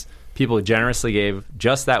because people generously gave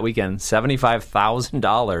just that weekend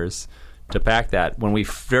 $75,000 to pack that. When we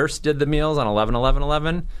first did the meals on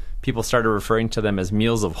 11/11/11, people started referring to them as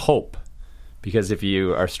meals of hope. Because if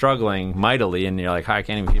you are struggling mightily and you're like, I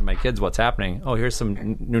can't even feed my kids, what's happening? Oh, here's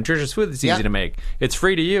some nutritious food that's easy to make. It's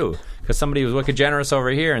free to you because somebody was wicked generous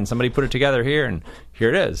over here and somebody put it together here, and here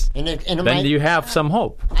it is. Then you have some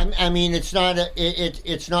hope. I mean, it's not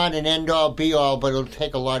an end-all, be-all, but it'll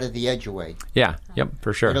take a lot of the edge away. Yeah, yep,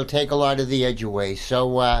 for sure. It'll take a lot of the edge away.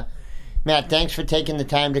 So, Matt, thanks for taking the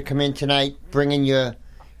time to come in tonight, bringing your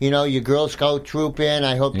Girl Scout troop in.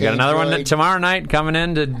 I hope you got another one tomorrow night coming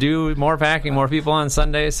in to do more packing, more people on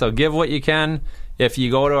Sunday. So give what you can. If you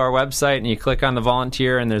go to our website and you click on the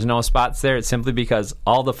volunteer and there's no spots there, it's simply because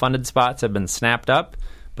all the funded spots have been snapped up.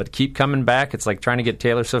 But keep coming back. It's like trying to get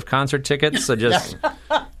Taylor Swift concert tickets. So just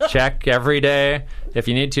check every day if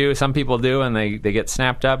you need to. Some people do, and they get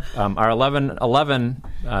snapped up. Our 11/11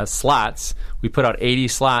 slots. We put out 80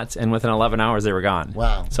 slots, and within 11 hours, they were gone.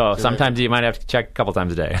 Wow. So Terrific. sometimes you might have to check a couple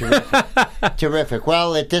times a day. Terrific.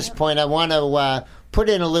 Well, at this point, I want to put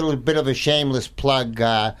in a little bit of a shameless plug.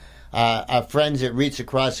 Our friends at Wreaths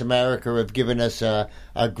Across America have given us a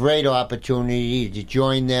great opportunity to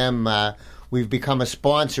join them. We've become a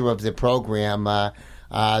sponsor of the program.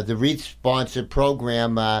 The Wreath sponsored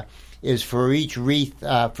program is for each wreath,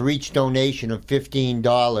 for each donation of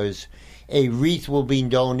 $15, a wreath will be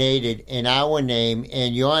donated in our name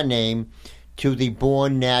and your name to the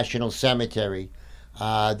Bourne National Cemetery.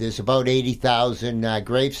 There's about 80,000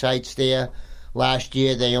 grave sites there. Last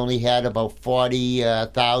year, they only had about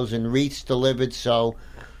 40,000 wreaths delivered. So,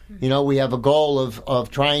 we have a goal of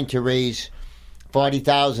trying to raise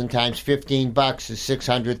 40,000 times $15 is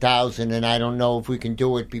 600,000, and I don't know if we can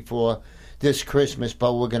do it before this Christmas,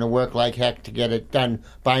 but we're going to work like heck to get it done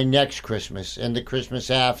by next Christmas and the Christmas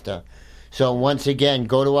after. So once again,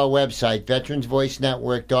 go to our website,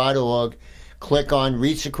 veteransvoicenetwork.org, click on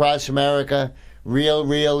Wreaths Across America.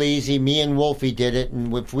 Real easy. Me and Wolfie did it,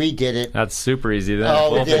 and if we did it... That's super easy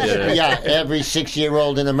then. Yeah, every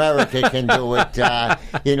 6-year-old in America can do it,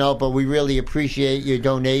 but we really appreciate your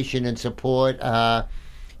donation and support, but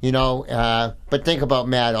think about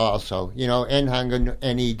Matt also.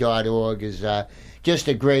 endhungerne.org is just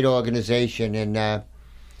a great organization, and,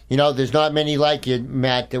 there's not many like you,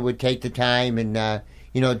 Matt, that would take the time and,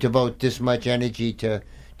 devote this much energy to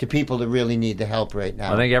people that really need the help right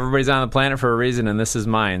now. I think everybody's on the planet for a reason, and this is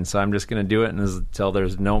mine. So I'm just going to do it until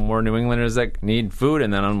there's no more New Englanders that need food,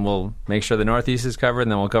 and then we'll make sure the Northeast is covered,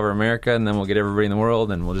 and then we'll cover America, and then we'll get everybody in the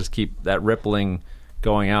world, and we'll just keep that rippling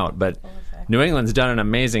going out. But New England's done an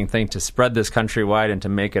amazing thing to spread this countrywide and to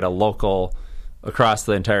make it a local, across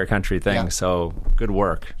the entire country thing. Yeah. So good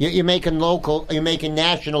work. You're making local. You're making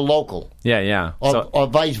national local. Yeah. Or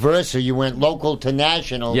vice versa. You went local to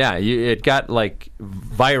national. Yeah, it got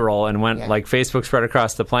viral and went like Facebook spread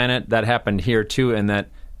across the planet. That happened here too, and that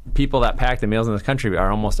people that pack the meals in this country are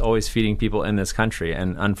almost always feeding people in this country.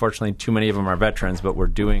 And unfortunately, too many of them are veterans, but we're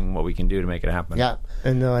doing what we can do to make it happen. Yeah.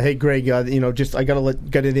 And hey, Greg, I got to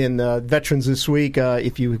get it in. Veterans this week.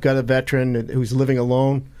 If you've got a veteran who's living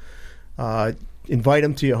alone, invite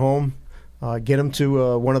them to your home. Get them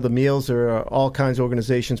to one of the meals. There are all kinds of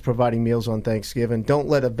organizations providing meals on Thanksgiving. Don't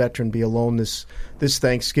let a veteran be alone this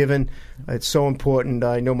Thanksgiving. It's so important.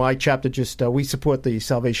 I know my chapter we support the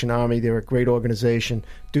Salvation Army. They're a great organization,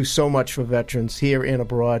 do so much for veterans here and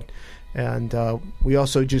abroad. And we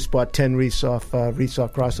also just bought 10 wreaths off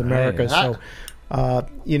Across America. So,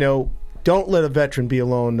 don't let a veteran be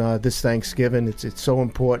alone this Thanksgiving. It's so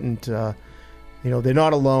important. They're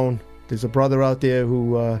not alone. There's a brother out there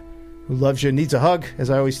who loves you, needs a hug, as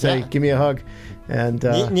I always say. Yeah. Give me a hug. And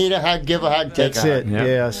need a hug, give a hug, take a hug. That's it.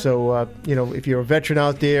 Yeah. So if you're a veteran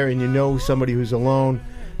out there and you know somebody who's alone,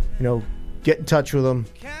 get in touch with them,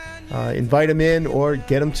 invite them in, or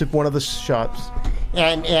get them to one of the shops.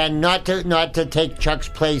 And not to take Chuck's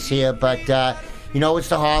place here, but it's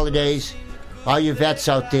the holidays. All you vets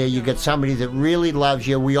out there, you get somebody that really loves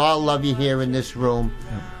you. We all love you here in this room.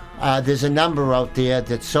 There's a number out there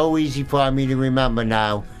that's so easy for me to remember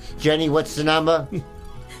now. Jenny, what's the number?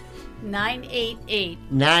 988.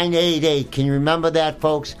 988. Can you remember that,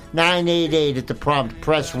 folks? 988 at the prompt.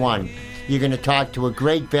 Press 1. You're going to talk to a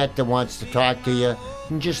great vet that wants to talk to you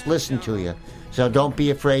and just listen to you. So don't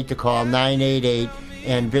be afraid to call 988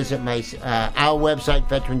 and visit our website,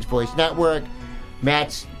 Veterans Voice Network.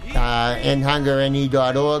 Matt's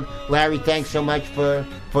endhungerne.org. Larry, thanks so much for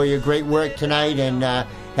your great work tonight, and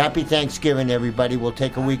happy Thanksgiving, everybody. We'll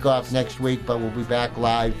take a week off next week, but we'll be back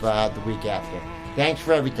live the week after. Thanks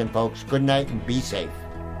for everything, folks. Good night and be safe.